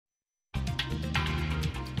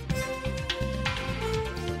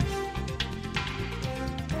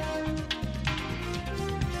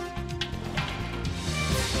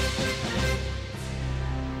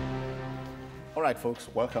All right, folks,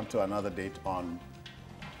 welcome to another date on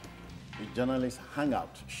the Journalist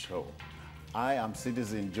Hangout Show. I am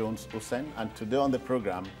Citizen Jones Hussein, and today on the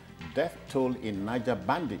program, death toll in Niger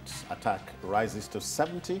Bandits attack rises to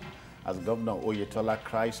 70 as Governor Oyetola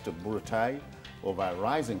cries to Buratai over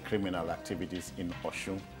rising criminal activities in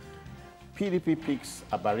Osun. PDP picks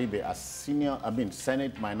Abaribe as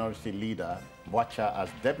Senate Minority Leader, Bwacha as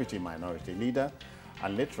Deputy Minority Leader,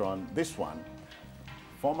 and later on, this one,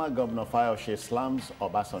 former Governor Fayose slams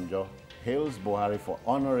Obasanjo, hails Buhari for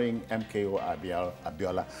honoring MKO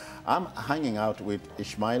Abiola. I'm hanging out with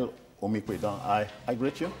Ishmael Omikwedan. I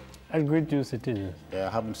greet you. I greet you, Citizen. I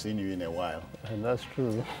haven't seen you in a while. And that's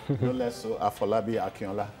true. No less so, Afolabi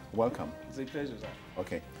Akinola. Welcome. It's a pleasure, sir.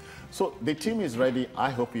 Okay. So the team is ready.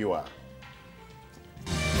 I hope you are.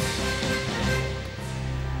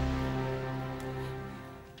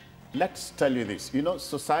 Let's tell you this. You know,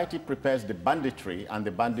 society prepares the banditry and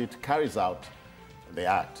the bandit carries out the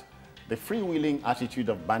act. The freewheeling attitude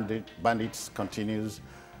of bandits continues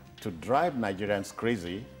to drive Nigerians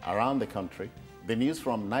crazy around the country. The news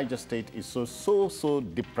from Niger State is so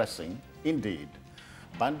depressing indeed.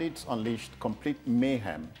 Bandits unleashed complete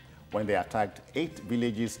mayhem when they attacked 8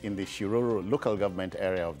 villages in the Shiroro local government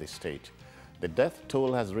area of the state. The death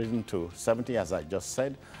toll has risen to 70, as I just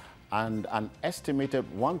said, and an estimated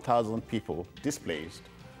 1,000 people displaced,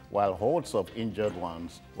 while hordes of injured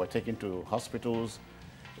ones were taken to hospitals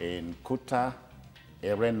in Kuta,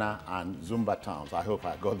 Erena, and Zumba towns. I hope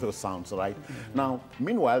I got those sounds right. Now,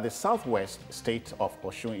 meanwhile, the southwest state of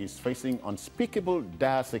Osun is facing unspeakable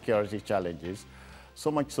dire security challenges, so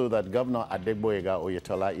much so that Governor Adegboyega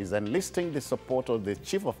Oyetola is enlisting the support of the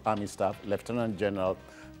Chief of Army Staff, Lieutenant General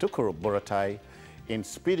Tukuru Buratai, in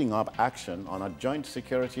speeding up action on a joint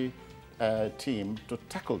security team to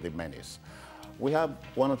tackle the menace. We have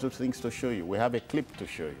one or two things to show you. We have a clip to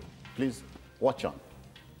show you. Please watch on.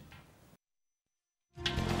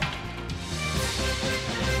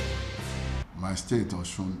 My state,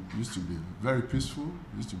 Osun, used to be very peaceful,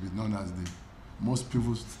 used to be known as the most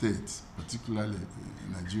peaceful state, particularly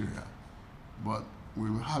in Nigeria. But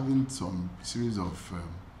we were having some series of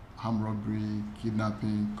armed robbery,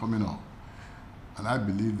 kidnapping coming up. And I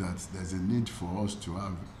believe that there's a need for us to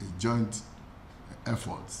have a joint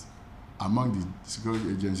effort among the security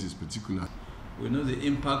agencies particularly. We know the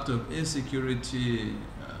impact of insecurity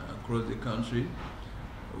across the country.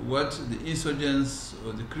 What the insurgents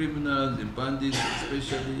or the criminals, the bandits,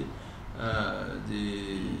 especially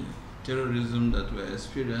the terrorism that we're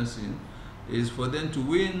experiencing, is for them to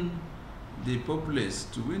win the populace,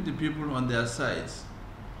 to win the people on their sides.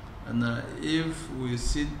 And if we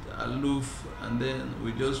sit aloof and then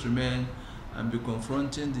we just remain and be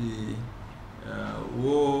confronting the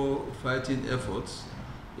war fighting efforts,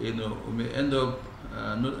 you know, we may end up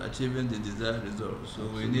not achieving the desired results. So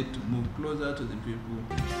we need to move closer to the people.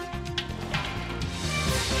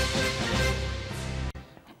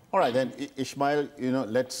 All right, then, Ishmael, you know,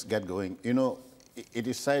 let's get going. You know, it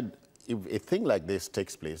is said if a thing like this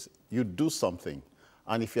takes place, you do something.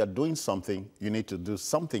 And if you're doing something, you need to do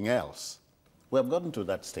something else. We have gotten to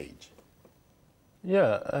that stage.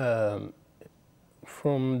 Yeah,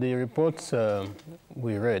 from the reports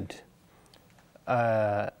we read,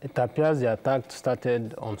 it appears the attack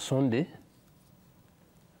started on Sunday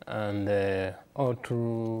and all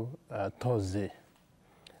through Thursday.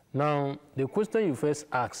 Now, the question you first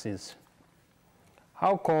ask is,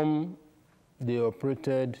 how come they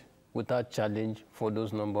operated without challenge for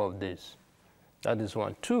those number of days? That is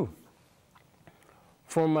one. Two,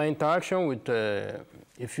 from my interaction with a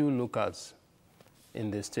few locals in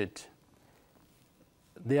the state,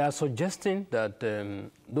 they are suggesting that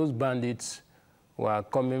those bandits were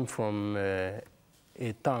coming from a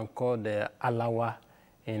town called Alawa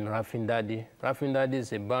in Rafindadi. Rafindadi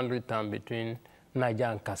is a boundary town between Niger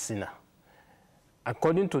and Katsina.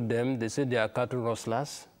 According to them, they said they are cattle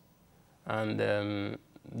rustlers, and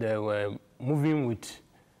they were moving with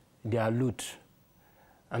their loot.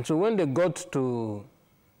 And so when they got to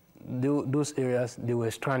those areas, they were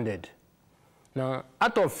stranded. Now,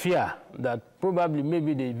 out of fear that probably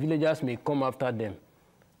maybe the villagers may come after them,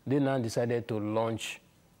 they now decided to launch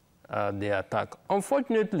the attack.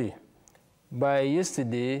 Unfortunately, by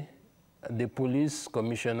yesterday, the police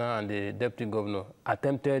commissioner and the deputy governor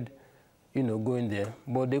attempted, you know, going there,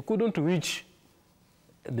 but they couldn't reach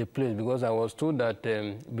the place because I was told that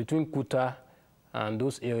between Kuta and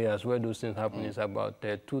those areas where those things happen is about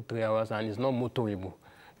 2-3 hours, and it's not motorable.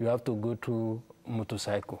 You have to go through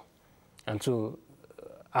motorcycle. And so,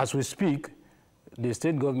 as we speak, the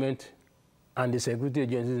state government and the security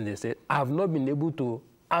agencies in the state have not been able to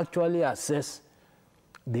actually assess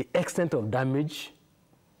the extent of damage,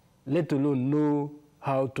 let alone know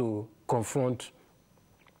how to confront,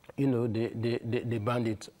 the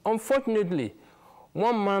bandits. Unfortunately,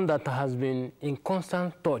 one man that has been in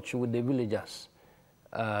constant touch with the villagers,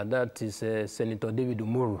 that is Senator David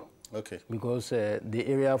Umoru. Okay. Because the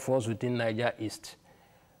area falls within Niger East.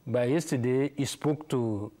 By yesterday, he spoke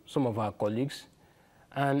to some of our colleagues,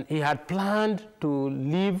 and he had planned to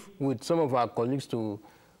leave with some of our colleagues to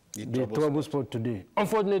the trouble spot today.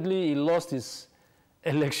 Unfortunately, he lost his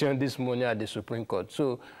election this morning at the Supreme Court.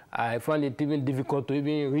 So I find it even difficult to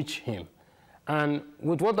even reach him. And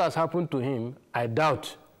with what has happened to him, I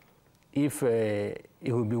doubt if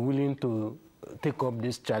he will be willing to take up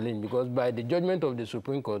this challenge, because by the judgment of the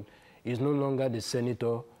Supreme Court, he's no longer the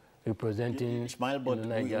senator representing Ismail, but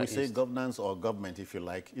we say East. governance or government, if you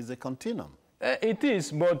like, is a continuum. It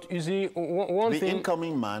is, but you see, one thing... The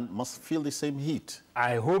incoming man must feel the same heat.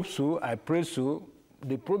 I hope so, I pray so.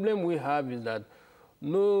 The problem we have is that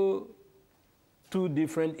no two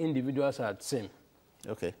different individuals are the same.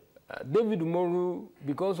 Okay. David Umoru,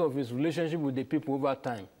 because of his relationship with the people over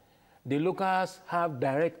time, the locals have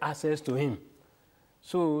direct access to him,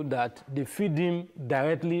 so that they feed him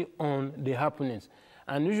directly on the happenings.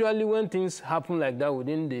 And usually when things happen like that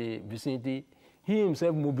within the vicinity, he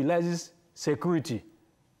himself mobilizes security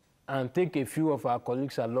and take a few of our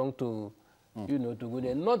colleagues along to, to go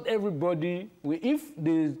there. Not everybody, if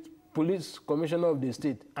the police commissioner of the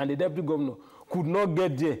state and the deputy governor could not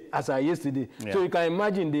get there as of yesterday. Yeah. So you can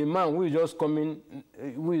imagine the man who is just coming,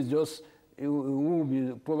 who will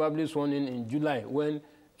be probably sworn in July when...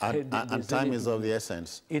 And time is of the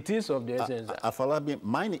essence. It is of the essence. Afolabi,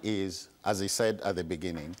 mine is, as I said at the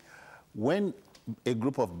beginning, when a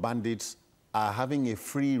group of bandits are having a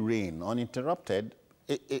free reign, uninterrupted,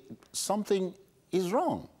 something is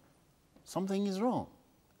wrong. Something is wrong.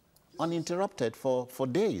 Uninterrupted for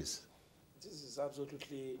days. This is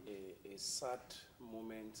absolutely a sad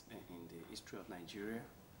moment in the history of Nigeria.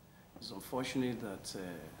 It's unfortunate that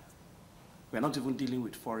we are not even dealing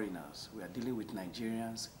with foreigners. We are dealing with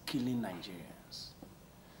Nigerians killing Nigerians.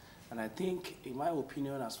 And I think, in my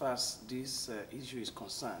opinion, as far as this issue is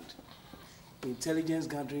concerned, intelligence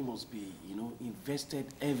gathering must be, invested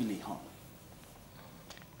heavily on.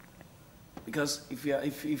 Because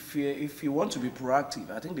if you want to be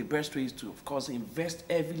proactive, I think the best way is to, of course, invest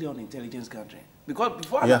heavily on intelligence gathering. Because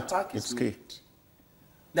before an attack is made,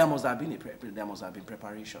 there must have been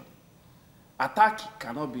preparation. Attack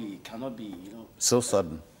cannot be, so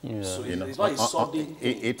sudden. Yeah. So it's not a sudden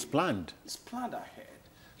thing. It's planned. It's planned ahead.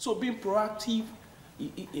 So being proactive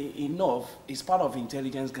enough is part of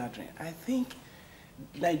intelligence gathering. I think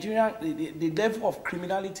Nigeria, the level of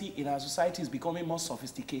criminality in our society is becoming more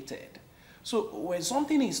sophisticated. So when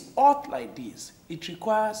something is hot like this, it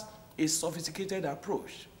requires a sophisticated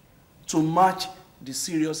approach to match the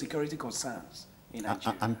serious security concerns in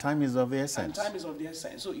Nigeria. And time is of the essence. And time is of the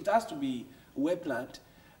essence. So it has to be well planned.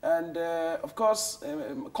 And of course,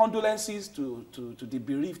 condolences to the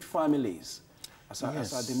bereaved families as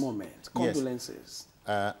at the moment. Condolences.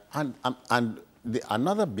 Yes. And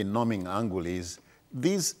another benumbing angle is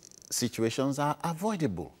these situations are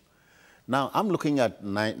avoidable. Now, I'm looking at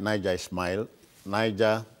Niger Ismail.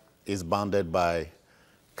 Niger is bounded by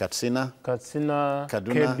Katsina, Kaduna,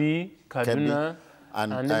 Kebbi,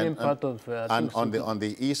 and even part of... and on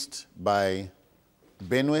the east by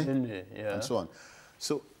Benue, yeah. and so on.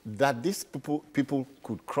 So that these people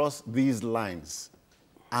could cross these lines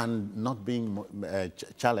and not being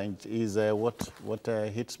challenged is what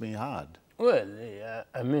hits me hard. Well,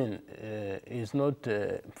 I mean, it's not,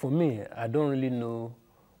 for me, I don't really know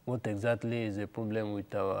what exactly is the problem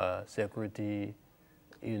with our security,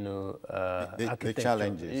 the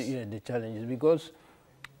challenges. Yeah, the challenges, because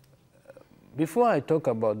before I talk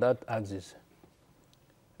about that axis,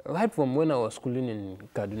 right from when I was schooling in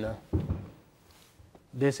Kaduna,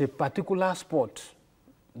 there's a particular spot,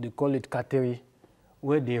 they call it Kateri,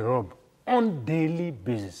 where they rob on daily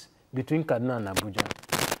basis between Kaduna and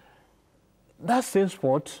Abuja. That same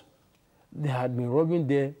spot, they had been robbing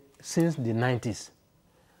there since the 90s.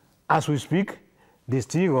 As we speak, they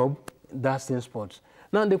still rob that same spot.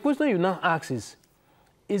 Now, the question you now ask is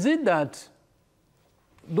it that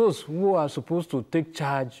those who are supposed to take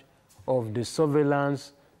charge of the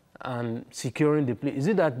surveillance and securing the place, is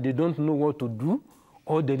it that they don't know what to do,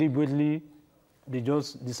 or deliberately they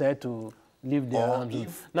just decide to leave their arms?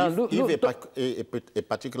 If a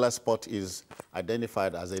particular spot is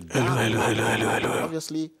identified as a dark,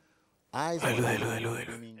 obviously, eyes are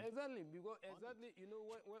Exactly,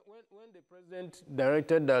 because when the president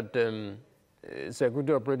directed that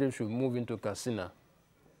security operatives should move into Katsina,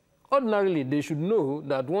 ordinarily, they should know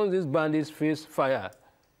that once these bandits face fire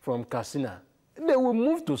from Katsina, they will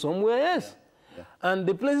move to somewhere else. Yeah. Yeah. And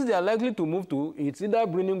the places they are likely to move to, it's either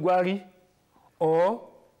Birnin Gwari or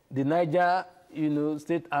the Niger,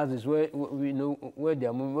 state houses where we know where they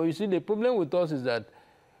are moving. But you see, the problem with us is that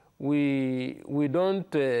we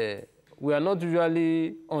are not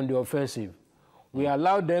usually on the offensive. We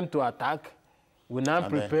allow them to attack. We now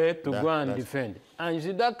prepare to go and defend. And you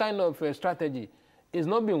see, that kind of strategy is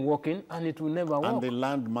not been working, and it will never work. And the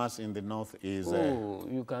land mass in the north is...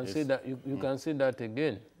 you can say that. You can say that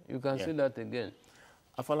again. You can say that again.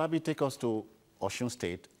 Afolabi, take us to Osun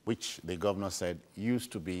State, which the governor said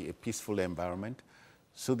used to be a peaceful environment.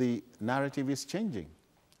 So the narrative is changing.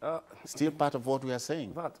 Still part of what we are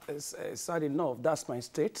saying. But sad enough, that's my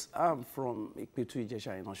state. I'm from Ikpetu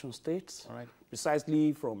Ijesha in Osun State,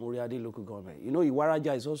 precisely from Uriade local government.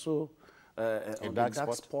 Iwaraja is also a dark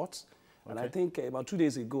spot. And I think about 2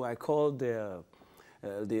 days ago, I called the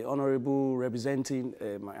honorable representing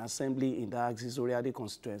my assembly in the Axis Uriade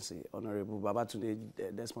constituency, Honorable Babatunde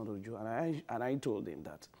Desmond Ojo, and I told him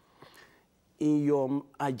that in your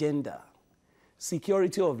agenda,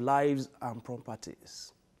 security of lives and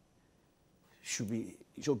properties should be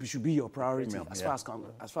your priority as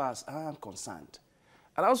far as I'm concerned.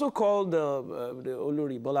 And I also called the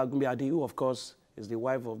Olori Bola Gumbiade, who of course is the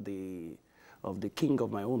wife of the king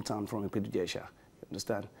of my hometown from Ikpetu-Ijesha. You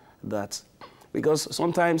understand that? Because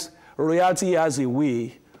sometimes royalty has a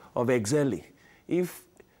way of excelling. If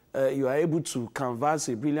you are able to canvass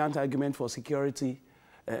a brilliant argument for security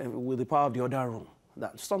with the power of the other room,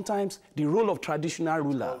 that sometimes the role of traditional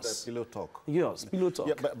rulers... Pillow talk. Yes, pillow talk.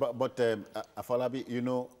 Yeah, but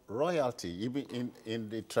Afolabi, royalty, even in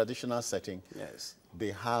the traditional setting, yes,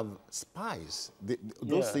 they have spies.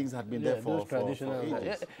 Those things have been there for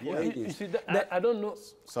ages. You see, I don't know.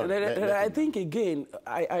 Sorry, I think, again,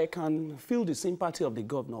 I can feel the sympathy of the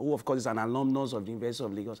governor, who, of course, is an alumnus of the University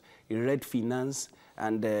of Lagos. He read finance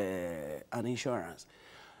and insurance.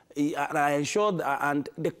 And I ensured, and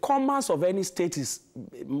the commerce of any state is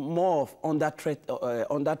more under threat.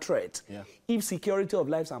 Yeah. If security of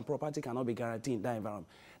lives and property cannot be guaranteed in that environment.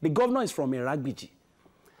 The governor is from Iragbiji,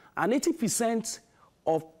 and 80%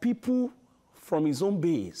 of people from his own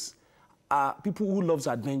base are people who loves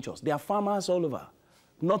adventures. They are farmers all over,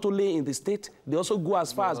 not only in the state, they also go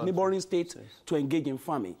as far as neighboring states to engage in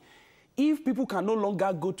farming. If people can no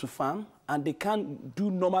longer go to farm and they can't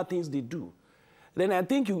do normal things they do, then I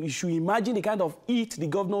think you should imagine the kind of heat the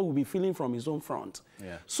governor will be feeling from his own front.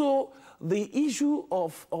 Yeah. So the issue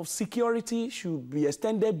of security should be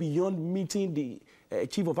extended beyond meeting the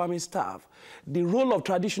chief of army staff. The role of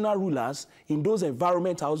traditional rulers in those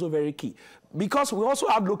environments are also very key. Because we also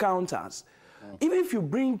have local hunters. Even if you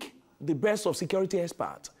bring the best of security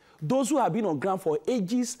experts, those who have been on ground for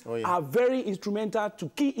ages are very instrumental to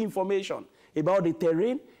key information about the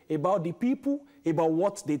terrain, about the people, about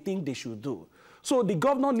what they think they should do. So the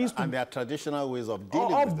governor needs to... And there are traditional ways of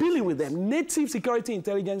dealing with them. Native security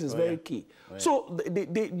intelligence is very key. So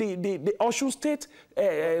the Osun State...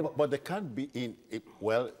 but they can't be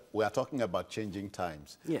well, we are talking about changing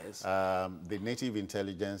times. Yes. The native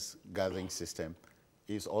intelligence gathering system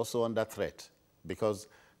is also under threat because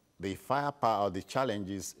the firepower, the challenge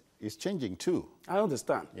is changing too. I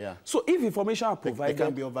understand. Yeah. So if information are provided... They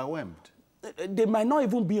can be overwhelmed. They might not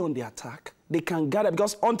even be on the attack. They can gather,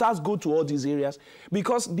 because hunters go to all these areas.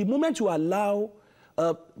 Because the moment you allow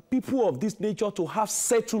people of this nature to have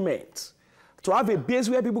settlements, to have a base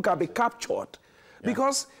where people can be captured,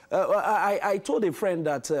 because I told a friend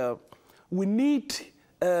that we need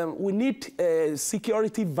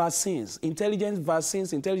security vaccines, intelligence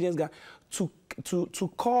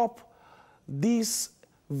to curb this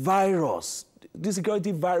virus, this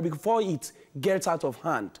security virus, before it gets out of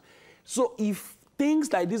hand. So if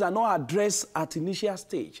things like this are not addressed at initial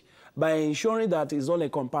stage by ensuring that it's all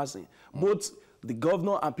encompassing, both the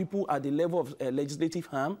governor and people at the level of legislative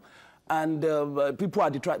arm and people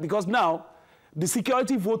at the tribe, because now the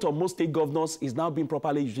security vote of most state governors is now being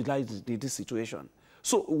properly utilized in this situation.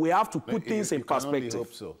 So we have to put things in perspective. Can only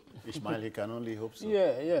hope so. Ismail, he can only hope so.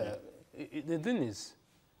 Yeah. The thing is,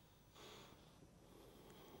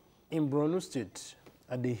 in Borno State,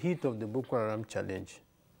 at the heat of the Boko Haram challenge,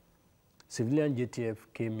 civilian JTF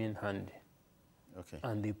came in handy. Okay.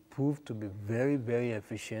 And they proved to be very, very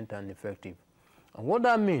efficient and effective. And what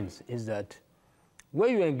that means is that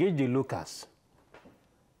when you engage the locals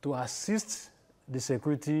to assist the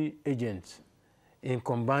security agents in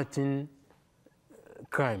combating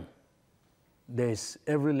crime, there is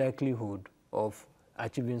every likelihood of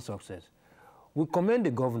achieving success. We commend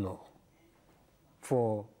the governor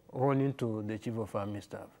for running to the chief of army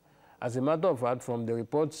staff. As a matter of fact, from the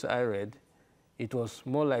reports I read, it was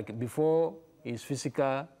more like before his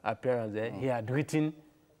physical appearance there, he had written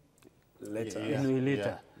Letter. a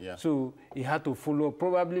letter. Yeah. So he had to follow,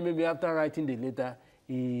 probably maybe after writing the letter,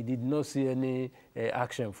 he did not see any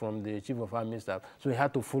action from the Chief of Army Staff. So he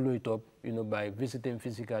had to follow it up, by visiting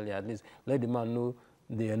physically, at least let the man know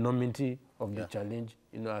the enormity of the challenge,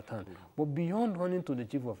 at hand. But beyond running to the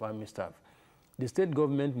Chief of Army Staff, the state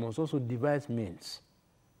government must also devise means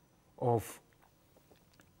of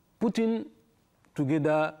putting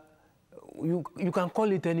together, you can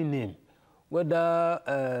call it any name, whether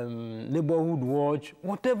neighborhood watch,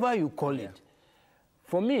 whatever you call it.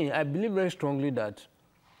 For me, I believe very strongly that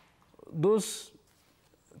those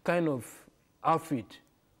kind of outfit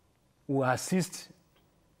will assist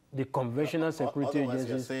the conventional security agencies.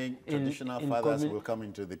 You're saying traditional fathers will come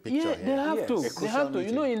into the picture here. They have to. They have to.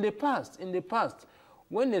 Meeting. In the past,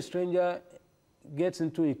 when a stranger gets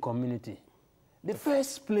into a community, the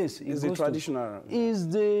first place is the traditional. Is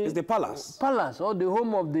the palace. Palace or the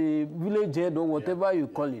home of the village head or whatever you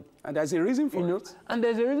call it. And there's a reason for it. And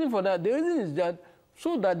there's a reason for that. The reason is that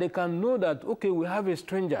so that they can know that, okay, we have a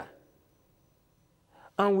stranger.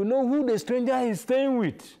 And we know who the stranger is staying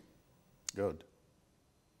with. Good.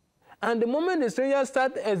 And the moment the stranger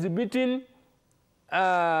starts exhibiting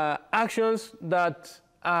actions that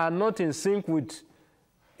are not in sync with,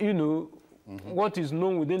 what is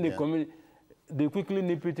known within the community, they quickly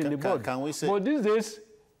nip it in the bud. Can we say? But these days,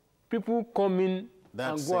 people come in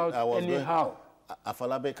and go out anyhow.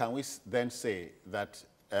 Afolabi, can we then say that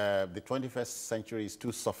the 21st century is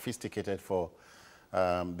too sophisticated for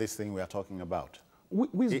this thing we are talking about?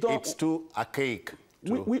 Wisdom. It's too archaic.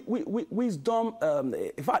 Wisdom,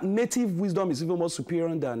 in fact, native wisdom is even more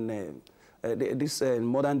superior than this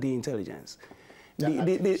modern-day intelligence.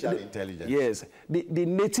 Artificial intelligence. Yes. The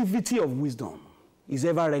nativity of wisdom is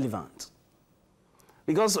ever relevant.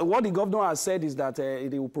 Because what the governor has said is that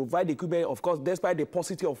they will provide the equipment, of course, despite the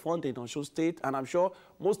paucity of funding in Osun State, and I'm sure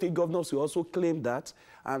most state governors will also claim that,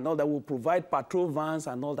 and all that will provide patrol vans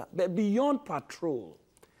and all that. But beyond patrol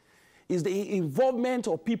is the involvement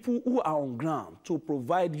of people who are on ground to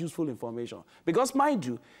provide useful information. Because mind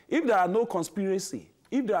you, if there are no conspiracy,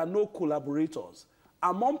 if there are no collaborators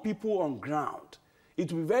among people on ground,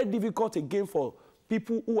 it will be very difficult again for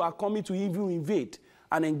people who are coming to even invade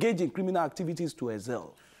and engage in criminal activities to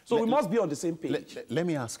excel. So we must be on the same page. Let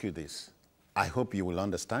me ask you this. I hope you will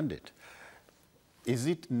understand it. Is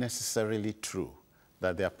it necessarily true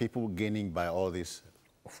that there are people gaining by all this?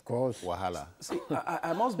 Of course. Wahala. See,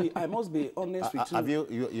 I must be honest with you. Have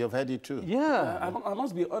you've heard it too? Yeah. I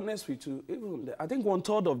must be honest with you. Even I think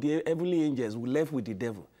 1/3 of the heavenly angels were left with the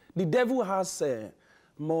devil. The devil has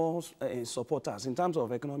more supporters in terms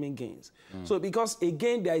of economic gains. So because,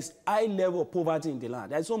 again, there is high level of poverty in the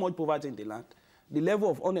land. There is so much poverty in the land. The level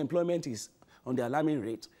of unemployment is on the alarming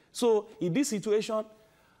rate. So in this situation,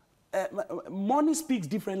 money speaks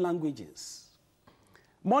different languages.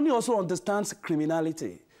 Money also understands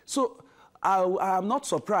criminality. So I am not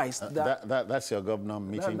surprised that's your governor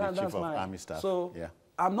meeting the Chief of Army Staff. So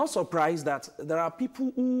I'm not surprised that there are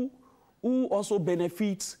people who also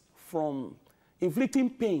benefit from inflicting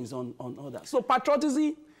pains on others. So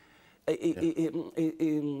patriotism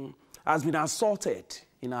has been assaulted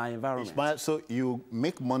in our environment. So you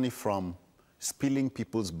make money from spilling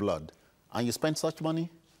people's blood, and you spend such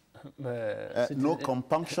money? No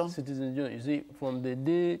compunction? Citizen John, you see, from the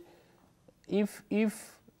day, if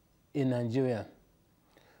a Nigerian,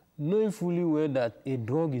 knowing fully well that a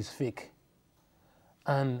drug is fake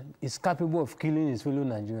and is capable of killing his fellow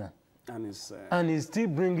Nigerian, and is still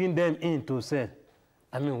bringing them in to sell,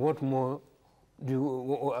 I mean, what more do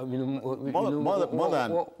you, I mean,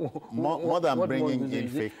 more than bringing in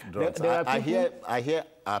fake drugs? I hear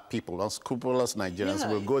our people, unscrupulous Nigerians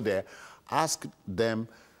will go there, ask them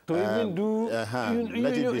to even do,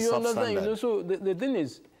 let it be substandard. So the thing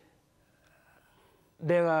is,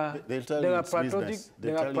 there are patriotic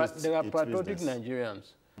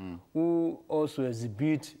Nigerians who also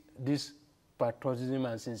exhibit this patriotism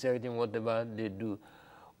and sincerity in whatever they do.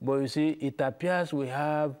 But you see, it appears we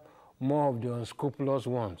have more of the unscrupulous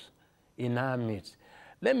ones in our midst.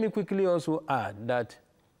 Let me quickly also add that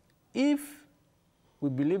if we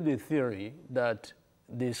believe the theory that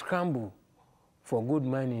the scramble for gold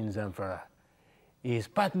mining in Zamfara is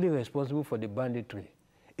partly responsible for the banditry,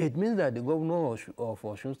 it means that the governor of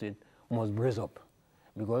Osun State must brace up.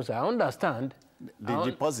 Because I understand the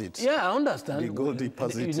deposit. Yeah, I understand. The gold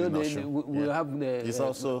deposit in Osun. We have the it's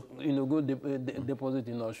also gold deposit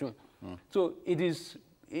in Osun. So it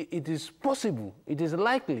is possible, it is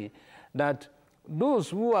likely that those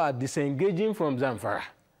who are disengaging from Zamfara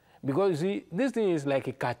Because you see, this thing is like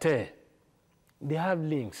a cartel. They have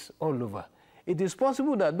links all over. It is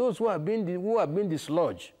possible that those who have been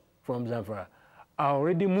dislodged from Zamfara are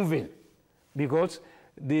already moving, because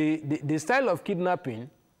the style of kidnapping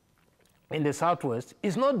in the southwest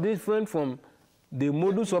is not different from the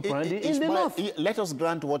modus operandi in the north. Let us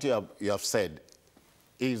grant what you have said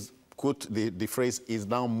is, quote, the phrase is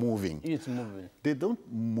now moving. It's moving. They don't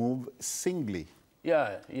move singly.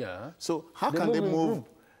 Yeah, yeah. So how can they move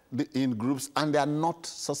in groups and they are not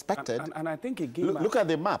suspected? And I think again, look at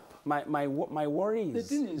the map. My worry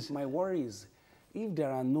is, if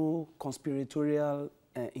there are no conspiratorial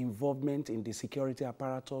involvement in the security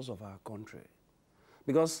apparatus of our country,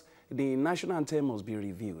 because the national anthem must be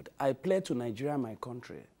reviewed. I pledge to Nigeria, my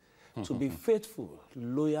country, to be faithful,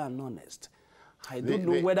 loyal, and honest. I don't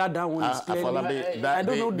know whether that one is clearly... I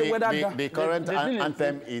don't know whether the current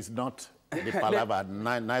anthem is not the palaver,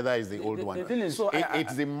 neither is the old one.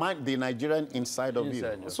 It's the Nigerian inside of you.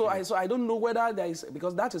 So I don't know whether there is,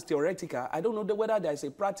 because that is theoretical, I don't know whether there is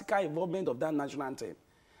a practical involvement of that national anthem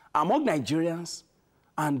among Nigerians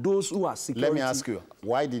and those who are security. Let me ask you,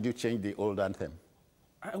 why did you change the old anthem?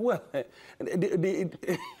 Well,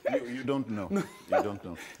 you don't know. You don't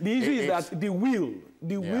know. The issue is that the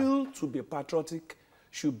will to be patriotic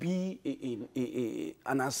should be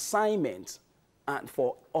an assignment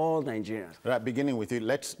for all Nigerians. Right, beginning with you,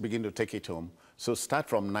 let's begin to take it home. So start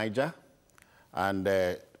from Niger and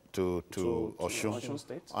to Osun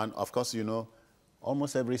State. And of course, you know,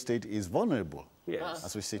 almost every state is vulnerable, yes,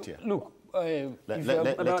 as we sit here. Look, but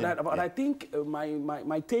I think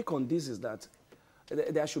my take on this is that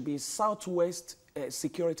there should be Southwest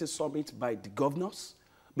Security Summit by the governors,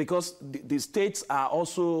 because the states are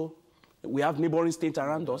also, we have neighboring states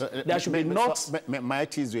around us. There should be not... May I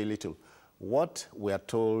tease you a little? What we are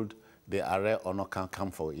told the Are Ono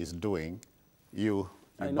Kakamfo is doing, you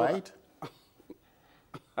buy it?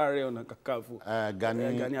 Are Ono Kakamfo.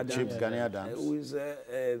 Chief Ghanaian Adams.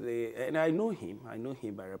 And I know him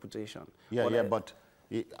by reputation. Yeah, but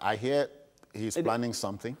I hear he's planning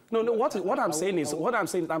something. No, what I'm saying is,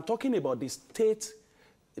 I'm talking about the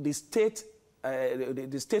state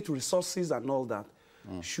resources and all that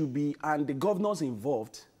should be, and the governors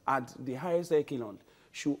involved at the highest echelon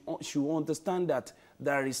should understand that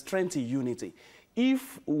there is strength in unity.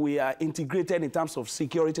 If we are integrated in terms of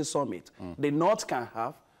security summit, the North can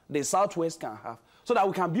have, the Southwest can have, so that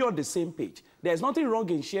we can be on the same page. There's nothing wrong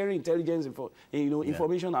in sharing intelligence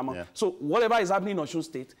information among. Yeah. So whatever is happening in Osun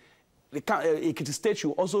State, the state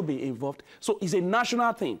should also be involved. So it's a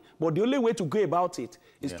national thing, but the only way to go about it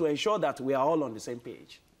is to ensure that we are all on the same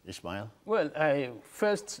page. Ishmael? Well,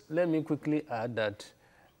 first, let me quickly add that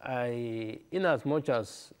in as much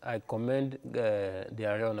as I commend the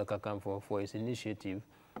Are Ono Kakamfo for his initiative,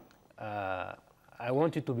 I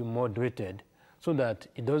want it to be moderated so that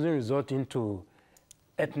it doesn't result into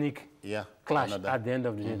ethnic clash at the end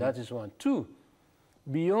of the day. That is one. Two,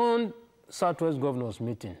 beyond Southwest Governors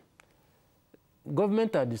meeting,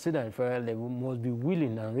 government at the state and federal level must be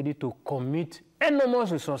willing and ready to commit enormous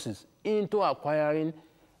resources into acquiring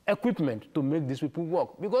equipment to make these people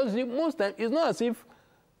work. Because most times, it's not as if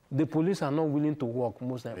the police are not willing to work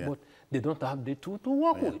most times, but they don't have the tool to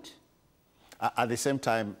work with. At the same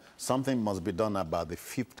time, something must be done about the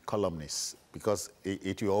fifth columnist, because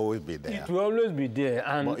it will always be there. It will always be there,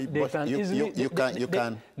 and they can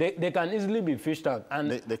easily be fished out.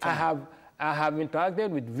 And I have interacted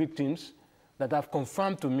with victims that have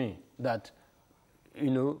confirmed to me that,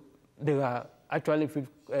 there are actually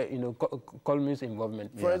columnist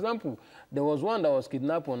involvement. For example, there was one that was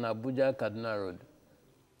kidnapped on Abuja-Kaduna Road.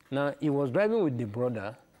 Now, he was driving with the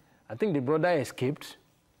brother. I think the brother escaped.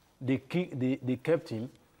 They kept him.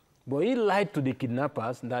 But he lied to the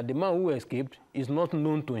kidnappers that the man who escaped is not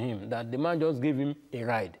known to him, that the man just gave him a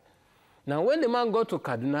ride. Now, when the man got to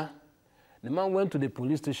Kaduna, the man went to the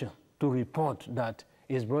police station to report that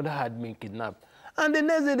his brother had been kidnapped. And the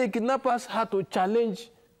next day, the kidnappers had to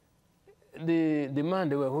challenge the man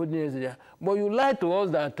they were holding there. But you lied to us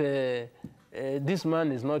that this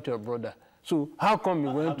man is not your brother. So how come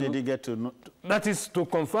you went to... How did he get to know? That is to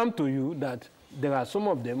confirm to you that there are some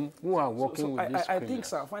of them who are working with this criminal. I think,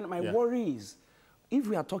 sir, my worry is, if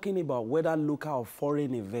we are talking about whether local or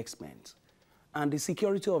foreign investment, and the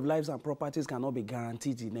security of lives and properties cannot be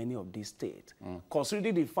guaranteed in any of these states,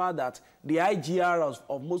 considering the fact that the IGR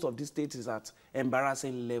of most of these states is at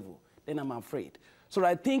embarrassing level, then I'm afraid. So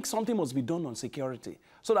I think something must be done on security,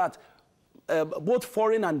 so that both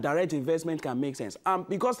foreign and direct investment can make sense.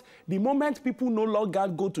 Because the moment people no longer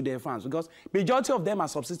go to their farms, because majority of them are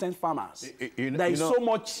subsistence farmers, there is so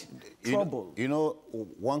much trouble. You know,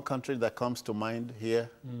 one country that comes to mind here,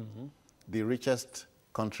 the richest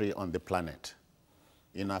country on the planet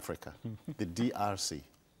in Africa, the DRC,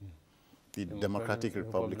 the Democratic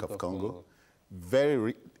Republic of Congo,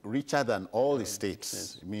 very richer than all the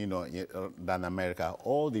states, you know, than America.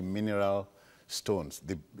 All the mineral stones,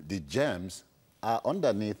 the gems are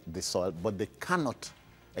underneath the soil, but they cannot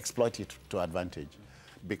exploit it to advantage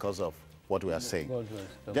because of what we are saying.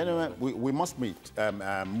 Gentlemen, we must move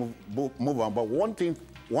on. But one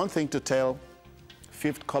thing to tell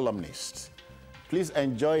fifth columnists, please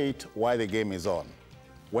enjoy it while the game is on.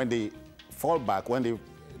 When the fallback, when the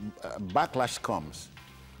backlash comes,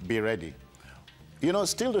 be ready. You know,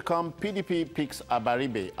 still to come, PDP picks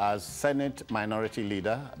Abaribe as Senate Minority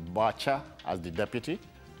Leader, Bacha as the deputy.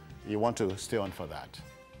 You want to stay on for that.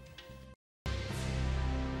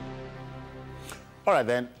 All right,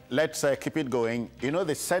 then, let's keep it going. You know,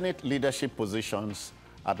 the Senate leadership positions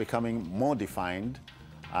are becoming more defined,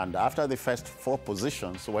 and after the first 4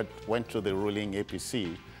 positions went to the ruling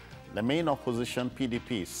APC, the main opposition,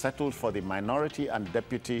 PDP, settled for the minority and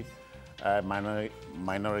deputy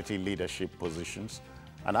minority leadership positions.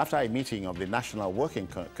 And after a meeting of the National Working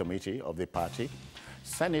Committee of the party,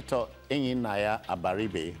 Senator Enyinaya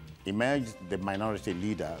Abaribe emerged the minority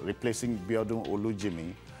leader, replacing Biodun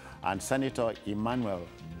Olujimi, and Senator Emmanuel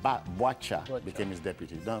Bwacha became his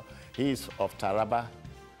deputy. Now, he is of Taraba,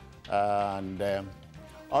 and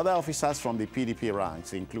other officers from the PDP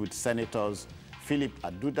ranks include Senators Philip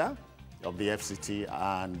Aduda of the FCT,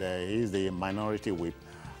 and he is the minority whip,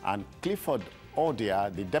 and Clifford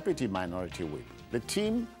Odia, the deputy minority whip. The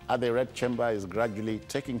team at the Red Chamber is gradually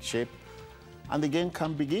taking shape, and the game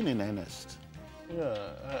can begin in earnest. Yeah,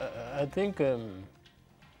 I think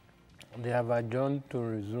they have adjourned to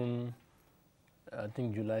resume, I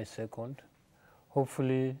think, July 2nd.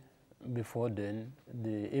 Hopefully, before then,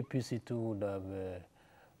 the APC too would have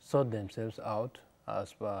sought themselves out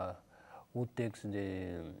as per who takes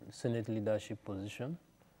the Senate leadership position,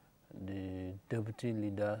 the deputy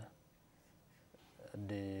leader,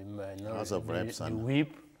 the minority, House of Reps, the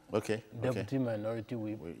whip, deputy minority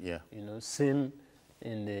whip. Yeah. You know, same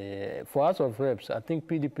in the for House of Reps. I think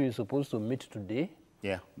PDP is supposed to meet today.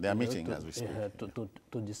 Yeah, they are meeting as we speak.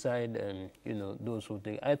 To decide, you know, those who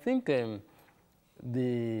take. I think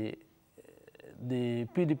the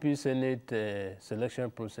PDP Senate selection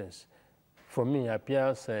process, for me,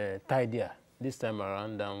 appears tidier this time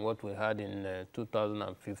around than what we had in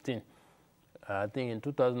 2015. I think in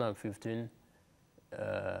 2015,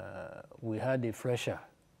 we had a fresher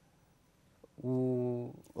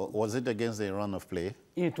who... Was it against the run of play?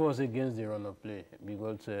 It was against the run of play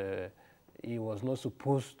because he was not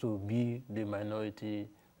supposed to be the minority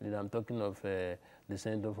leader. I'm talking of the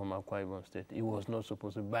senator from Akwa Ibom State. He was not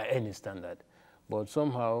supposed to by any standard. But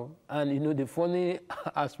somehow, and you know, the funny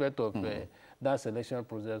aspect of that selection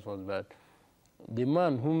process was that the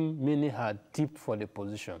man whom many had tipped for the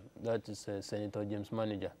position, that is Senator James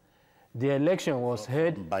Manager, the election was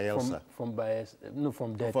held from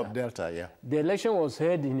Delta. From Delta, yeah. The election was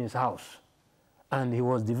held in his house, and he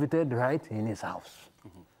was defeated right in his house.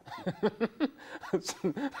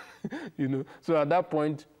 So, you know, so at that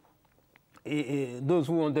point, those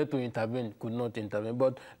who wanted to intervene could not intervene.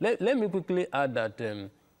 But let me quickly add that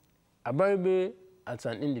Abaribe, as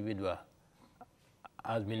an individual,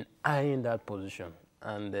 has been eyeing that position,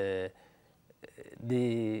 and the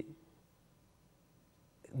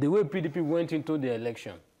way PDP went into the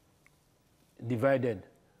election, divided,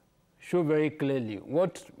 show very clearly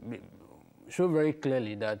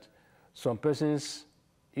that some persons,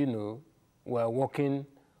 you know, were working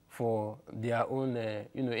for their own,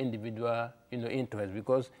 you know, individual, you know, interest.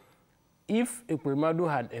 Because if Ekweremadu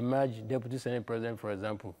had emerged Deputy Senate President, for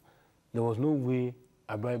example, there was no way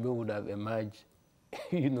Abaribe would have emerged,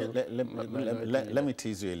 you know. Let me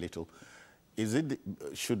tease you a little.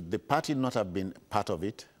 Should the party not have been part of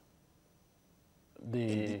it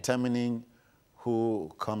in determining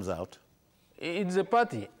who comes out? It's a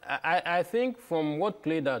party. I think from what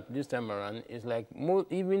played out this time around, it's like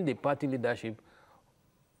even the party leadership,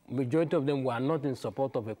 majority of them were not in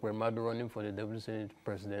support of Ekweremadu running for the Deputy Senate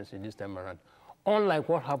presidency this time around. Unlike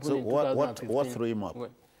what happened in 2015. What threw him up?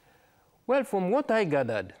 Well, from what I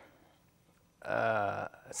gathered,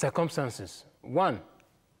 circumstances. One,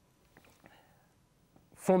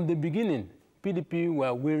 from the beginning, PDP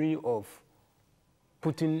were wary of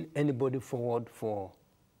putting anybody forward for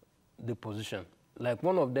the position. Like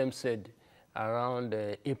one of them said around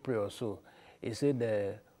April or so, he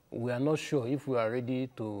said, we are not sure if we are ready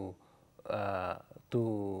to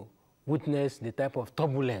witness the type of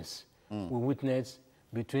turbulence we witnessed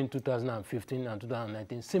between 2015 and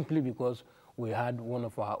 2019, simply because we had one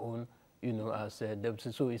of our own, you know, as a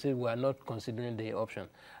deputy. So he said we are not considering the option.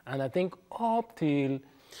 And I think up till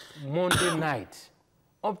Monday night,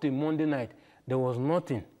 there was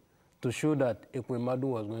nothing to show that Ekwemadụ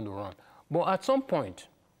was going to run. But at some point,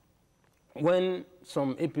 when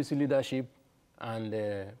some APC leadership and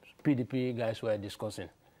PDP guys were discussing,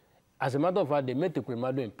 as a matter of fact, they met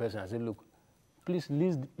Ekwemadụ in person and said, look, please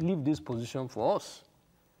leave this position for us.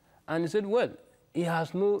 And he said, well, he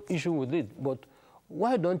has no issue with it, but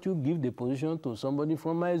why don't you give the position to somebody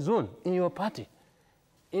from my zone in your party?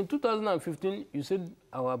 In 2015, you said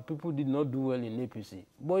our people did not do well in APC.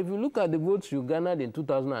 But if you look at the votes you garnered in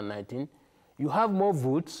 2019, you have more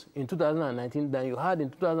votes in 2019 than you had in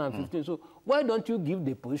 2015. So why don't you give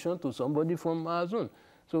the position to somebody from our zone?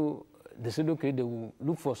 So they said, okay, they will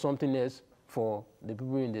look for something else for the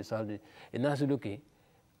people in the South. And I said, okay,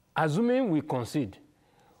 assuming we concede,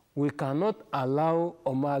 we cannot allow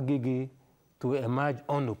Omar Gege to emerge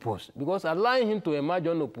unopposed, because allowing him to emerge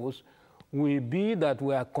unopposed will be that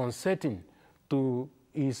we are consenting to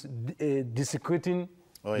his desecrating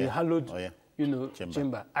the hallowed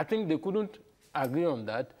chamber. I think they couldn't agree on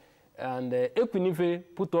that, and Ekwunife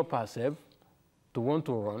put up herself to want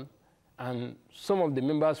to run, and some of the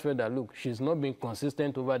members felt that, look, she's not been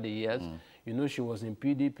consistent over the years. You know, she was in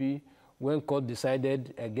PDP. When court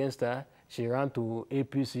decided against her, she ran to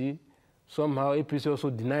APC. Somehow APC also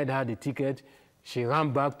denied her the ticket. She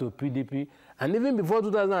ran back to PDP. And even before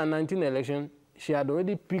 2019 election, she had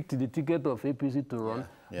already picked the ticket of APC to run.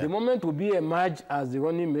 The moment Obi emerged as the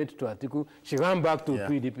running mate to Atiku, she ran back to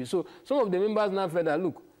PDP. So some of the members now felt that,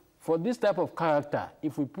 look, for this type of character,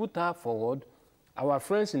 if we put her forward, our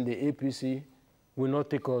friends in the APC will not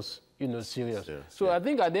take us, you know, serious. So I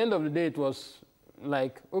think at the end of the day, it was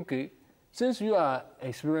like, okay, since you are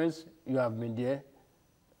experienced, you have been there,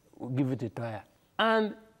 we'll give it a try.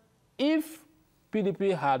 And if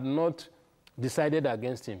PDP had not decided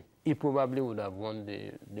against him, he probably would have won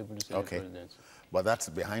the deputy senate presidency. But that's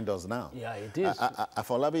behind us now. Yeah, it is.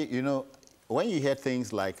 Afolabi, you know, when you hear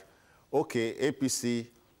things like, okay, APC,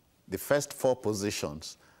 the first 4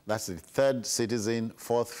 positions, that's the 3rd citizen,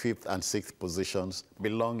 4th, 5th, and 6th positions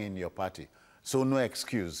belong in your party. So no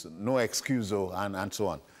excuse, and so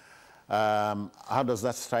on. How does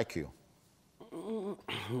that strike you?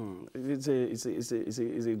 It's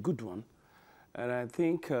a good one. And I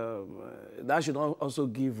think that should also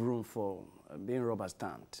give room for being rubber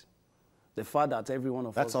stamped. The fact that every one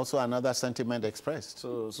of us... That's also another sentiment expressed.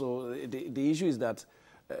 So the issue is that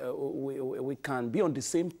we can be on the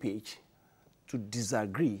same page to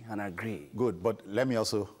disagree and agree. Good, but let me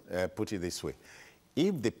also put it this way.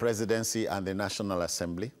 If the presidency and the National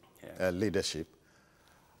Assembly leadership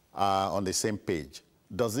are on the same page,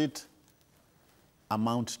 does it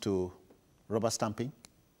amount to rubber stamping?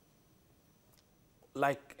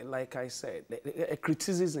 Like I said, a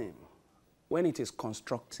criticism, when it is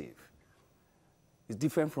constructive, is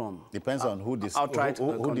different from... Depends on who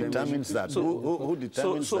determines that. Who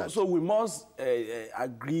determines that? So we must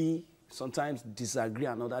agree, sometimes disagree,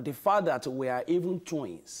 another. The fact that we are even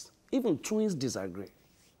twins disagree.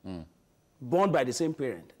 Born by the same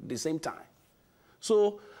parent, the same time.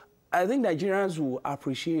 So I think Nigerians will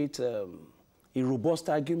appreciate a robust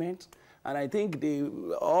argument. And I think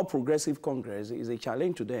the All Progressive Congress is a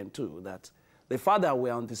challenge to them, too, that the fact that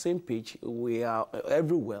we are on the same page, we are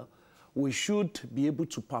everywhere, we should be able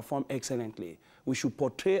to perform excellently. We should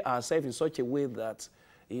portray ourselves in such a way that,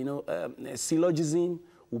 you know, syllogism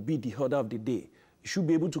will be the order of the day. You should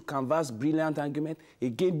be able to canvass brilliant argument.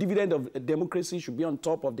 Again, dividend of democracy should be on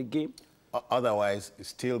top of the game. Otherwise,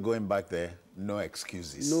 still going back there, no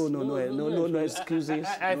excuses. No excuses.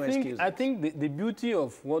 I think the beauty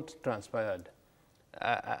of what transpired,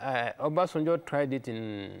 Obasanjo tried it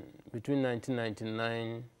between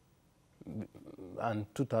 1999 and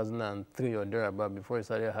 2003 or thereabout, before he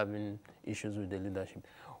started having issues with the leadership.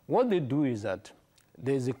 What they do is that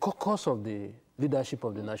there's a caucus of the leadership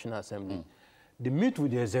of the National Assembly. They meet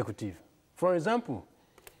with the executive. For example,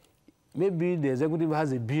 maybe the executive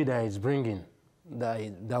has a bill that it's bringing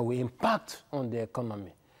that will impact on the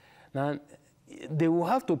economy. Now, they will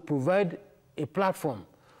have to provide a platform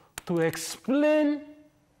to explain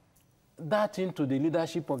that into the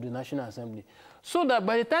leadership of the National Assembly, so that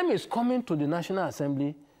by the time it's coming to the National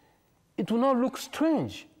Assembly, it will not look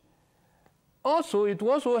strange. Also, it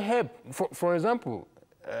will also help, for example,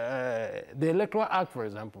 the Electoral Act, for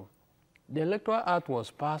example. The Electoral Act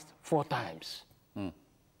was passed 4 times.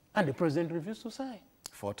 And the president refused to sign.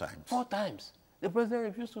 4 times. 4 times. The president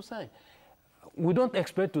refused to sign. We don't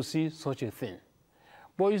expect to see such a thing.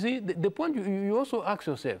 But you see, the point you also ask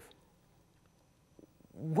yourself,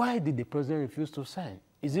 why did the president refuse to sign?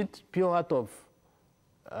 Is it pure out of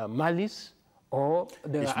malice? Or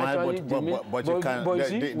there are actually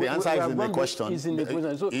the answer is in the question. Is in the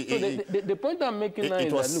question. So, the point I'm making now is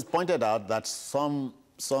it was that, look, pointed out that some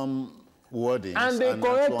wordings and they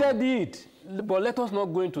corrected it. But let us not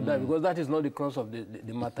go into that because that is not the crux of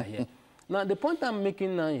the matter here. Now, the point I'm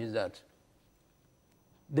making now is that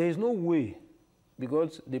there is no way,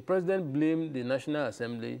 because the president blamed the National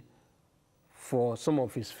Assembly for some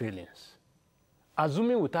of his failings.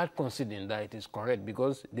 Assuming without conceding that it is correct,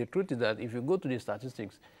 because the truth is that if you go to the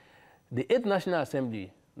statistics, the 8th National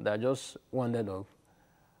Assembly that just wandered off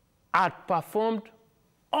outperformed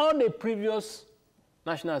all the previous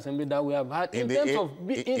National Assembly that we have had in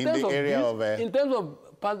terms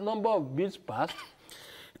of number of bills passed,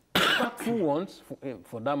 impactful ones,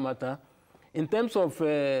 for that matter, in terms of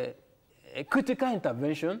critical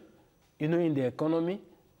intervention, you know, in the economy.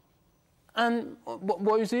 And,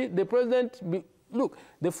 but you see, the president, look,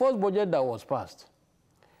 the first budget that was passed,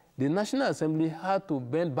 the National Assembly had to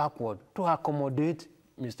bend backward to accommodate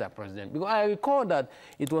Mr. President. Because I recall that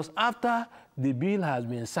it was after the bill has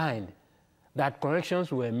been signed that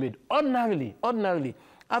corrections were made. Ordinarily,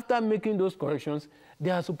 after making those corrections,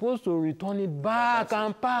 they are supposed to return it back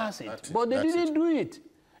and pass it. But they didn't do it,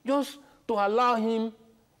 just to allow him,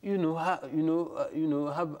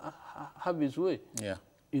 have his way. Yeah.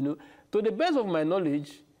 You know, to the best of my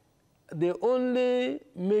knowledge, the only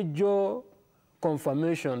major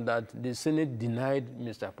confirmation that the Senate denied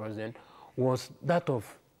Mr. President was that of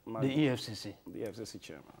the EFCC. The EFCC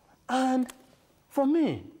chairman. And for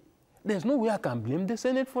me, there's no way I can blame the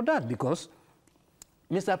Senate for that, because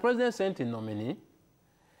Mr. President sent a nominee,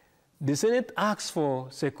 the Senate asked for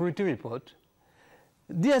security report,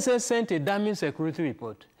 DSS sent a damning security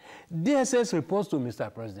report, DSS reports to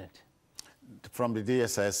Mr. President. From the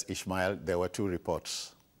DSS, Ishmael, there were 2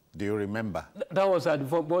 reports. Do you remember? That was at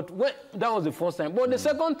that was the first time. But the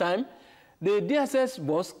second time, the DSS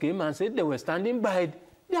boss came and said they were standing by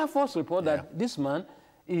their first report that this man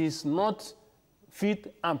is not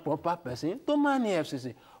fit and proper person to man the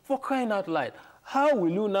FCC. For crying out loud, how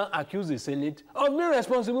will you now accuse the Senate of being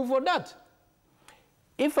responsible for that?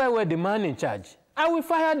 If I were the man in charge, I will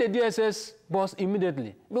fire the DSS boss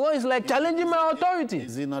immediately, because it's like challenging my authority.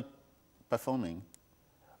 Is he not performing?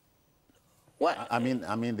 What? I mean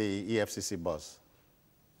the EFCC boss,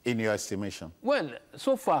 in your estimation? Well,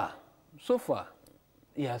 so far,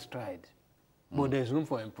 he has tried, but there's room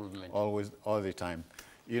for improvement. Always, all the time.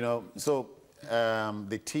 You know, so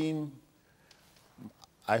the team,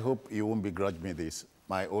 I hope you won't begrudge me this.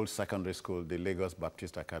 My old secondary school, the Lagos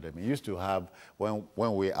Baptist Academy, used to have, when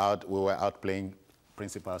we were out playing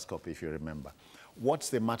Principal's Cup, if you remember. What's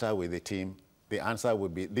the matter with the team? The answer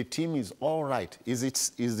would be, the team is all right. Is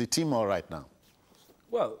the team all right now?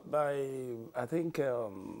 Well, I think,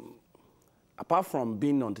 apart from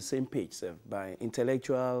being on the same page, by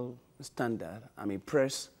intellectual standard, I'm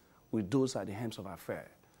impressed with those at the helms of affairs.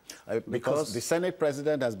 Because the Senate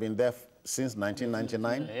president has been there since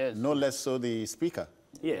 1999, yes. No less so the speaker.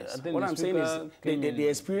 Yes, what I'm saying is the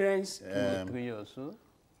experience. 3 years or so.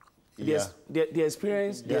 The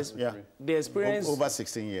experience, the experience over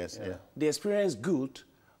 16 years. Yeah. The experience good,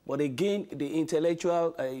 but again, the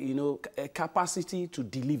intellectual, capacity to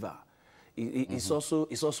deliver is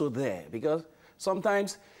also there, because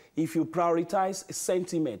sometimes if you prioritize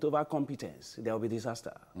sentiment over competence, there will be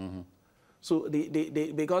disaster. So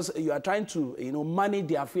because you are trying to manage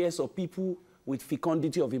the affairs of people with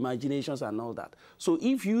fecundity of imaginations and all that. So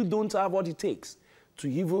if you don't have what it takes to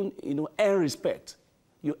even earn respect,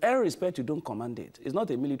 you earn respect, you don't command it. It's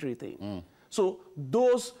not a military thing. So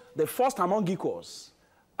the first among equals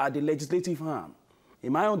are the legislative arm.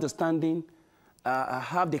 In my understanding,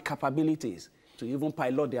 have the capabilities to even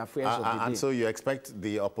pilot the affairs of the day. And so you expect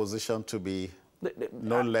the opposition to be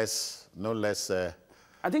no less.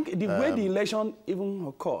 I think the way the election even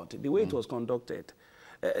occurred, the way it was conducted,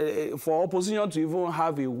 for opposition to even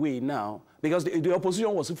have a way now, because the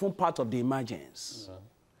opposition was even part of the emergence.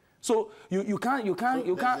 So you can't.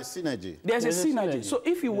 There's a synergy. There's a synergy. So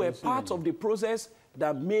if you were part of the process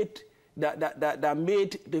that made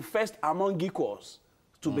the first among equals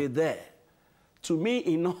to be there, to me,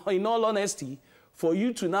 in all honesty, for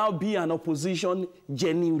you to now be an opposition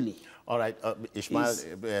genuinely. All right, Ishmael,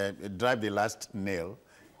 drive the last nail.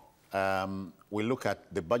 We look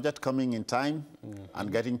at the budget coming in time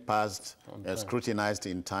and getting passed, scrutinized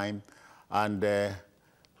in time, and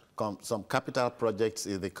some capital projects,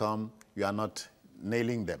 if they come, you are not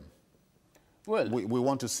nailing them? Well, we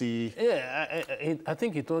want to see... Yeah, I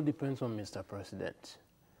think it all depends on Mr. President.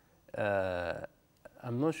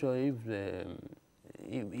 I'm not sure if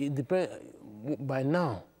it depends. By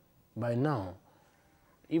now,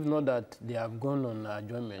 if not that they have gone on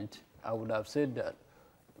adjournment, I would have said that,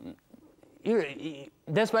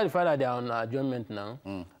 despite the fact that they are on adjournment now,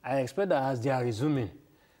 I expect that as they are resuming,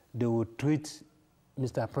 they will treat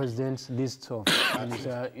Mr. President's list of,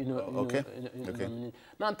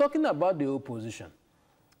 Now, talking about the opposition,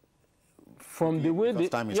 from the way they,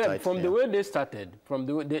 the way they started,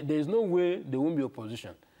 there is no way there won't be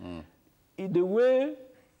opposition. The way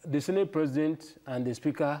the Senate President and the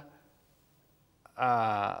Speaker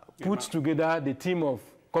put together the team of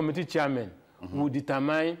committee chairmen will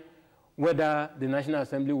determine whether the National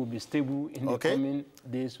Assembly will be stable in the coming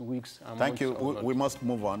days, weeks, and months. Thank you. We must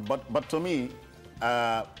move on. But to me,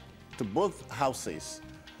 to both houses,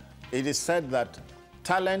 it is said that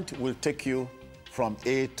talent will take you from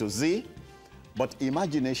A to Z, but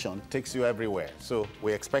imagination takes you everywhere. So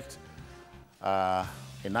we expect a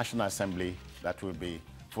National Assembly that will be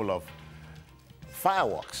full of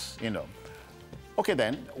fireworks, you know. Okay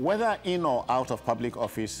then, whether in or out of public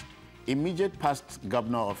office, immediate past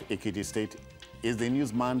governor of Ekiti State is the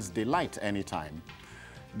newsman's delight anytime.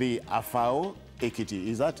 The Afao Ekiti,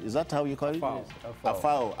 is that how you call it? Yes,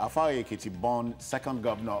 Afao Ekiti, born second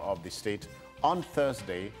governor of the state, on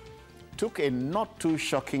Thursday, took a not too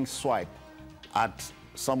shocking swipe at,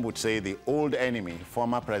 some would say, the old enemy,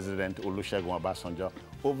 former President Olusegun Obasanjo,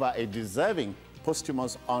 over a deserving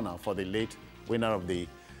posthumous honor for the late winner of the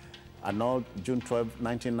annulled June 12,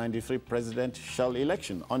 1993 presidential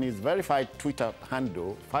election. On his verified Twitter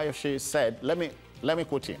handle, Fayose said, let me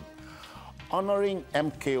quote him, "Honoring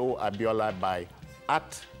MKO Abiola by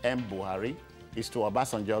 @MBuhari is to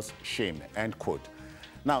Obasanjo's shame," end quote.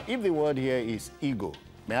 Now, if the word here is ego,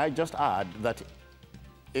 may I just add that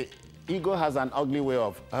ego has an ugly way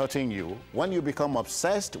of hurting you. When you become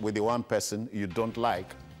obsessed with the one person you don't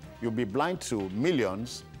like, you'll be blind to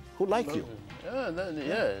millions who like you.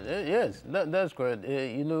 Yes, that's correct.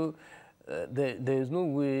 You know, there is no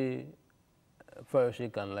way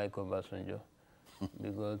Fayose can like Obasanjo.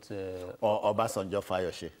 Because or Obasanjo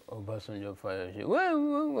Fayose. Obasanjo Fayose.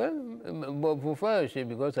 Well, but for Fayose,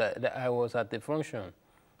 because I was at a function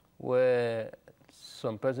where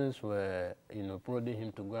some persons were, you know, prodding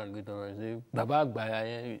him to go and get on and say, Baba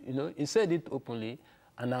Agbaya, you know, he said it openly,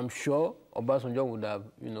 and I'm sure Obasanjo would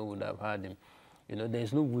have heard him. You know,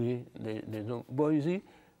 there's no way, there's no, but you see,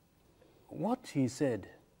 what he said,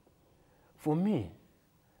 for me,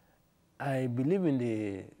 I believe in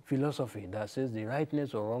the philosophy that says the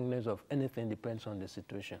rightness or wrongness of anything depends on the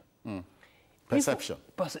situation. Perception.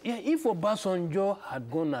 If Obasanjo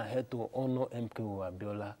had gone ahead to honor MKO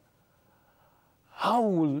Abiola, how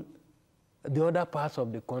will the other parts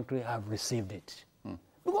of the country have received it?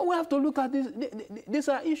 Because we have to look at this. These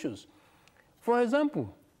are issues. For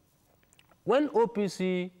example, when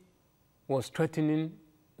OPC was threatening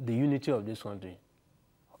the unity of this country,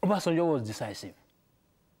 Obasanjo was decisive.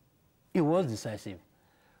 It was decisive.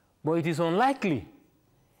 But it is unlikely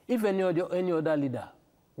if any other leader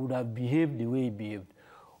would have behaved the way he behaved.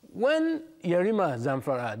 When Yerima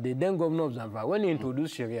Zamfara, the then governor of Zamfara, when he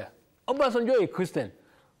introduced Sharia, Obasanjo, a Christian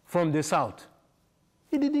from the south,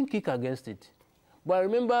 he didn't kick against it. But I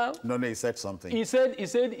remember... No, he said something. He said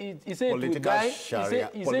political Sharia.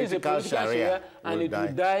 He said it's a political Sharia and it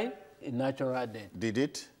would die a natural death. Did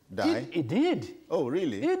it die? It did. Oh,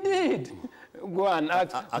 really? It did. Go and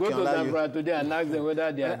ask, go to Zamfara today and ask them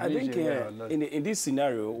whether they are doing Sharia or not. In this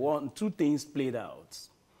scenario, two things played out.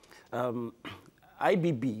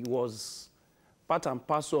 IBB was part and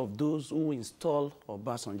parcel of those who installed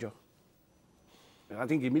Obasanjo. I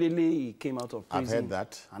think immediately he came out of prison. I've heard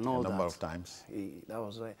that a number of times. That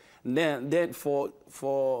was right. And then for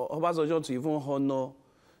Obasanjo to even honor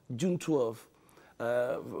June 12,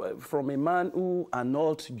 from a man who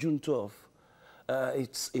annulled June 12,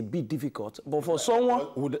 it's a bit difficult. But for someone...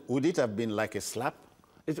 Would it have been like a slap?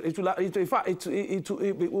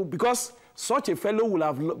 Because such a fellow would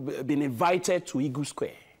have been invited to Eagle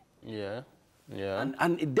Square. Yeah, yeah.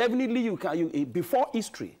 And definitely you can, before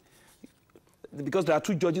history, because there are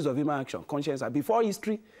two judges of human action, conscience, and before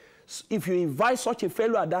history, if you invite such a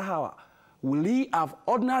fellow at that hour, will he have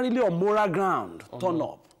ordinarily on moral ground turn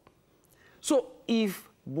up? So if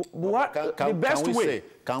the best way...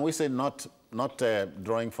 Can we say not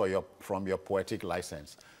drawing from your poetic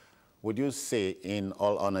license, would you say, in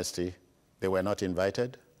all honesty, they were not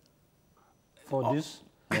invited? For this?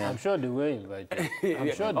 I'm sure they were invited.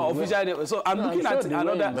 I'm sure they officially. were. So I'm looking at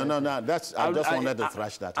another. No. That's I just wanted to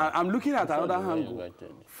thrash that out. I'm looking at another they were angle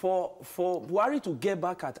invited. for Buhari to get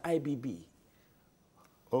back at IBB.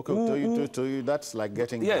 Okay, to you, that's like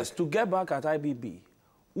getting Yes, back. to get back at IBB,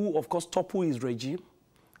 who of course toppled his regime,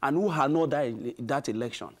 and who had not that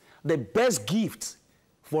election. The best gift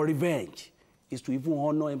for revenge is to even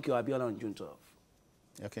honor MK Abiola on June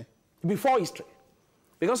 12th. Okay. Before history.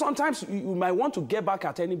 Because sometimes you might want to get back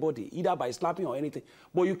at anybody, either by slapping or anything,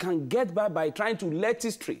 but you can get back by trying to let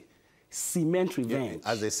history cement revenge.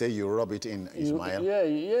 As they say, you rub it in, Ismail.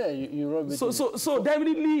 You rub it in. So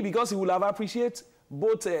definitely, because he will have appreciated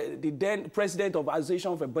both the then president of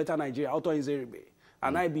Association for a Better Nigeria, Auto Izeribe,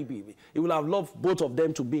 and IBB, he will have loved both of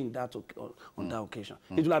them to be in that on that occasion.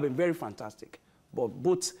 It will have been very fantastic, but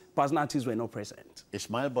both personalities were not present.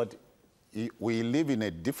 Ismail, but we live in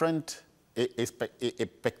a different, a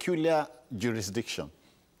peculiar jurisdiction.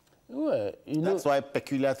 Well, That's why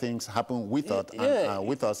peculiar things happen with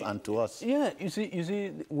us and to us. Yeah, you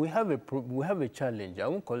see, we have a challenge. I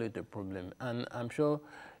won't call it a problem, and I'm sure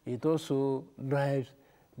it also drives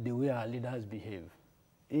the way our leaders behave.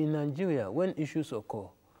 In Nigeria, when issues occur,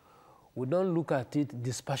 we don't look at it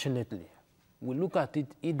dispassionately. We look at it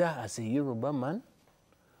either as a Yoruba man,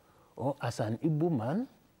 or as an Igbo man,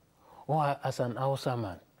 or as an Hausa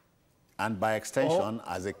man. And by extension,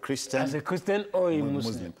 as a Christian. As a Christian or a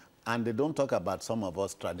Muslim. And they don't talk about some of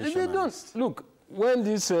us traditionalists. They don't. Look, when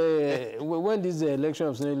this election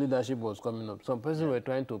of Senate leadership was coming up, some persons were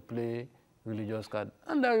trying to play religious card.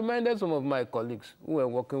 And I reminded some of my colleagues who were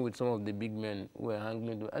working with some of the big men who were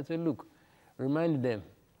handling it. I said, look, remind them,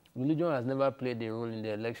 religion has never played a role in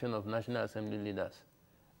the election of National Assembly leaders.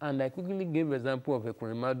 And I quickly gave example of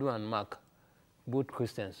Ekwerimadu and Mark, both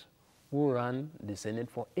Christians, who ran the Senate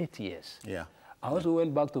for 8 years. Yeah. I also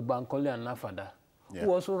went back to Bankole and Nafada,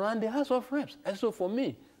 who also ran the House of Reps. And so for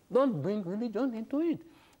me, don't bring religion into it.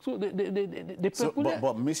 So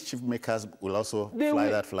but mischief makers will also fly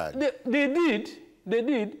that flag. They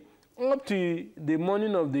did. Up to the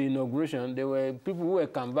morning of the inauguration, there were people who were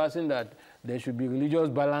canvassing that there should be religious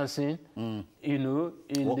balancing,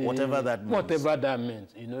 whatever that means. Whatever that means,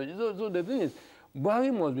 So the thing is,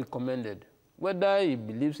 Buhari must be commended. Whether he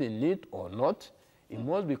believes in it or not, he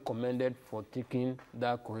must be commended for taking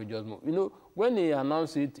that courageous move. When he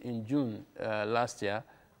announced it in June last year,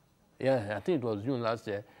 I think it was June last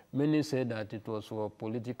year, many said that it was for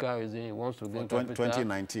political reason. He wants to gain capital.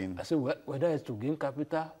 2019. I said, whether it's to gain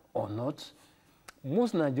capital or not,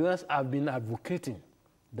 most Nigerians have been advocating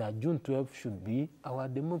that June 12th should be our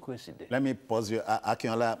democracy day. Let me pause you.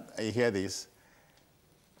 Akinola, you hear this?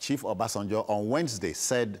 Chief Obasanjo on Wednesday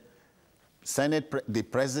said, the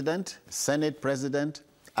president, Senate president,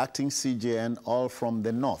 acting CJN, all from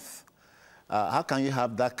the north. How can you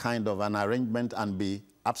have that kind of an arrangement and be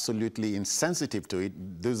absolutely insensitive to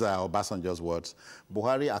it? Those are Obasanjo's words.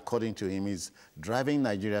 Buhari, according to him, is driving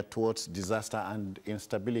Nigeria towards disaster and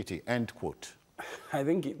instability, end quote. I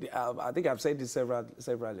think I've said this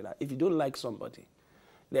severally. If you don't like somebody,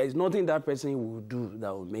 there is nothing that person will do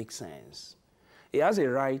that will make sense. He has a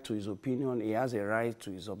right to his opinion, he has a right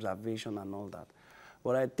to his observation and all that.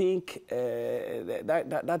 But I think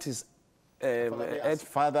that is... as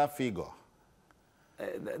father figure.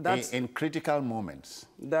 In critical moments,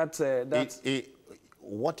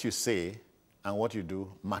 what you say and what you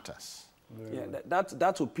do matters.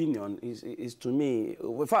 That opinion is to me,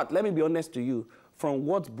 in fact, let me be honest to you, from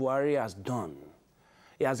what Buhari has done,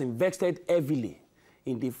 he has invested heavily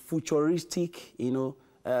in the futuristic,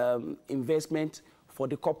 investment for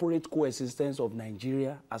the corporate coexistence of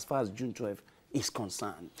Nigeria as far as June 12th is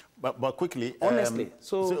concerned. But quickly, honestly,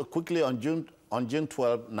 so quickly on June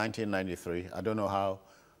 12, 1993, I don't know how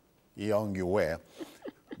young you were,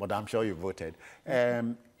 but I'm sure you voted.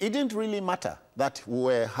 It didn't really matter that we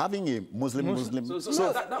were having a Muslim.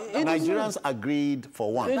 So Nigerians agreed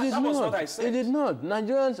for one. That was what I said. It did not.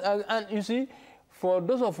 Nigerians, and you see, for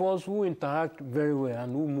those of us who interact very well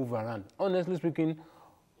and who move around, honestly speaking,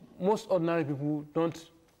 most ordinary people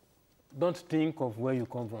don't think of where you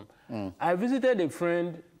come from. I visited a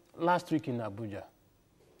friend last week in Abuja.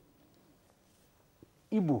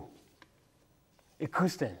 Igbo, a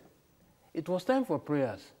Christian. It was time for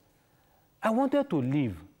prayers. I wanted to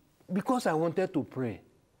leave because I wanted to pray.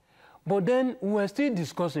 But then we were still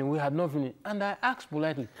discussing, we had not finished. And I asked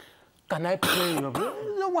politely, can I pray in your place?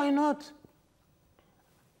 No, why not?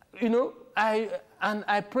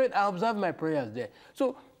 I prayed, I observed my prayers there.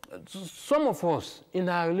 So some of us, in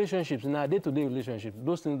our relationships, in our day-to-day relationships,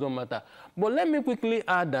 those things don't matter. But let me quickly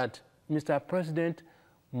add that Mr. President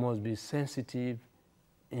must be sensitive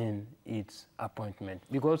in its appointment.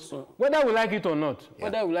 Because whether we like it or not,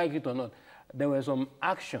 there were some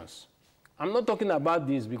actions. I'm not talking about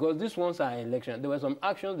this because these ones are elections. There were some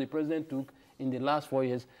actions the president took in the last 4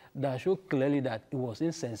 years that show clearly that it was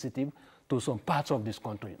insensitive to some parts of this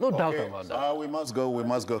country. No doubt about that. We must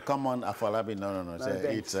go. Come on, Afolabi. No.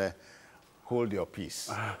 It's hold your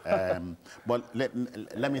peace. But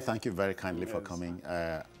let me thank you very kindly for coming,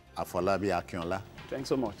 Afolabi Akinola. Thanks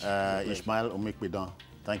so much. Ishmael Umikbidon,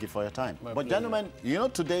 thank you for your time. But gentlemen, you know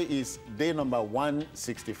today is day number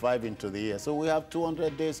 165 into the year, so we have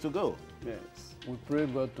 200 days to go. Yes. We pray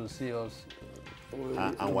God to see us.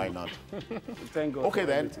 And why not? Thank God. Okay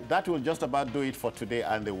then, that will just about do it for today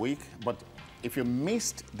and the week. But if you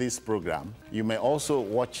missed this program, you may also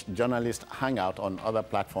watch Journalist Hangout on other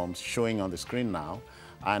platforms showing on the screen now,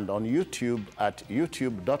 and on YouTube at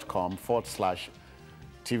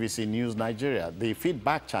youtube.com/TVC News Nigeria. The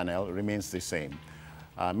feedback channel remains the same.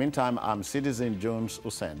 Meantime, I'm Citizen Jones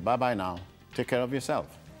Hussein. Bye-bye now. Take care of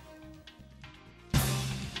yourself.